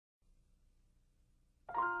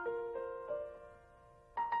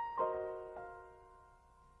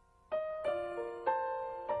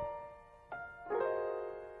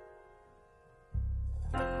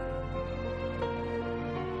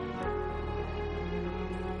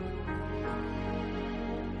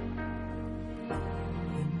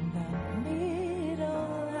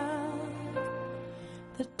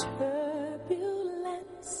the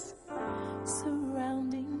turbulence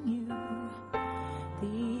surrounding you,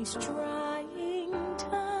 these trying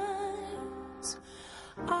times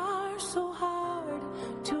are so hard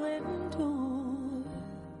to endure.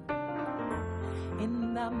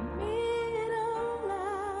 In the middle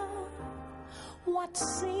of what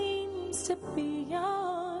seems to be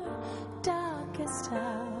your darkest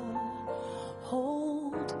hour,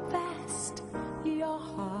 hold fast your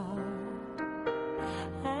heart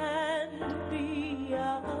and be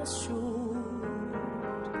assured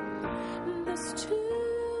this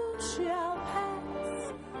too shall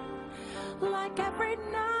pass, like every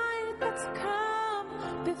night that's come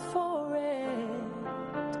before it.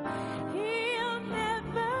 He'll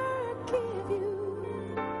never give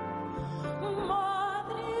you more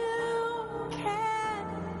than you can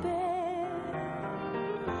bear.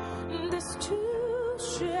 This too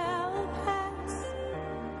shall pass,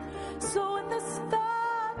 so in this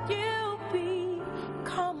thought you'll be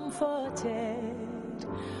comforted,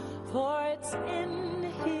 for it's in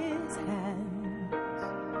his hands.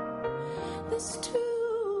 This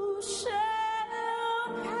too shall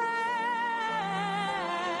pass.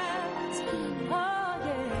 Oh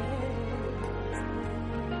yes,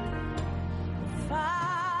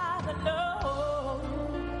 Father knows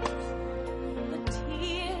the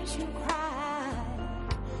tears you cry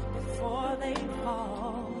before they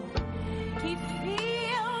fall. He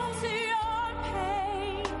feels your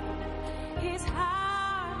pain, his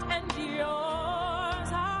heart and yours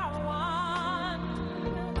are one.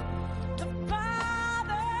 The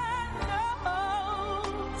Father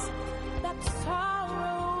knows that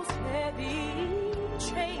sorrow's heavy,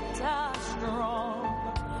 chains are strong,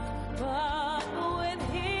 but with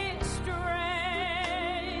his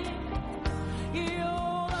strength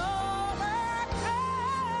you'll overcome.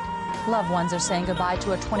 Loved ones are saying goodbye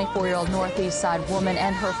to a 24-year-old Northeast Side woman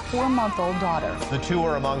and her 4-month-old daughter. The two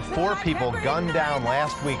are among 4 people gunned down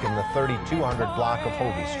last week in the 3200 block of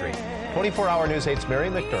Hovey Street. 24-hour News 8's Mary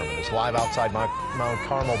McDermott is live outside Mount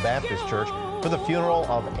Carmel Baptist Church for the funeral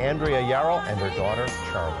of Andrea Yarrell and her daughter,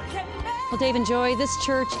 Charlie. Well, Dave and Joy, this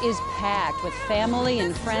church is packed with family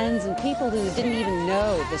and friends and people who didn't even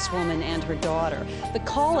know this woman and her daughter. The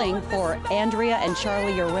calling for Andrea and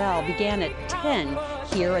Charlie Yarrell began at 10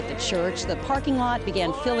 here at the church. The parking lot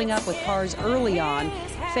began filling up with cars early on.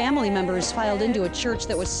 Family members filed into a church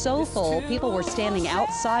that was so full, people were standing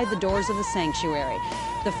outside the doors of the sanctuary.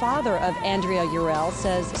 The father of Andrea Yarrell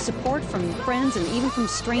says support from friends and even from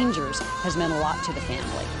strangers has meant a lot to the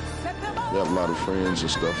family. We have a lot of friends and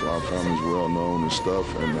stuff. Our family's well known and stuff,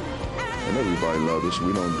 and everybody loves us.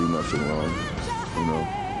 We don't do nothing wrong, you know.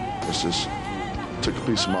 It's just took a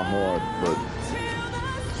piece of my heart, but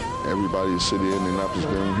everybody in the city of Indianapolis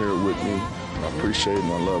being here with me, I appreciate it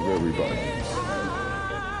and I love everybody.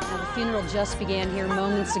 Now, the funeral just began here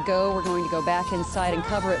moments ago. We're going to go back inside and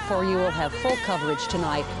cover it for you. We'll have full coverage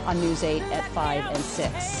tonight on News 8 at 5 and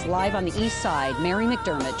 6. Live on the East Side, Mary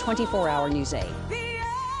McDermott, 24-hour News 8.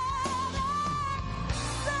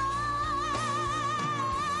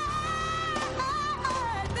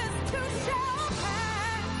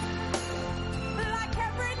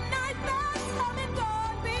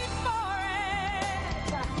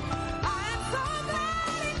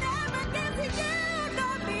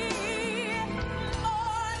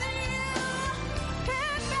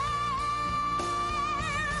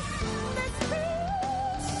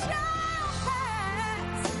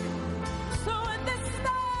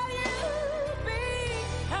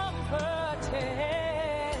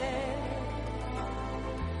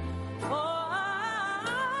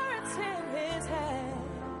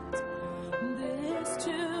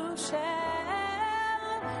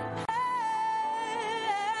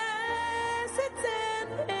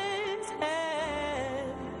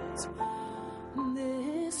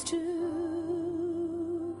 This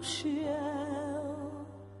too shall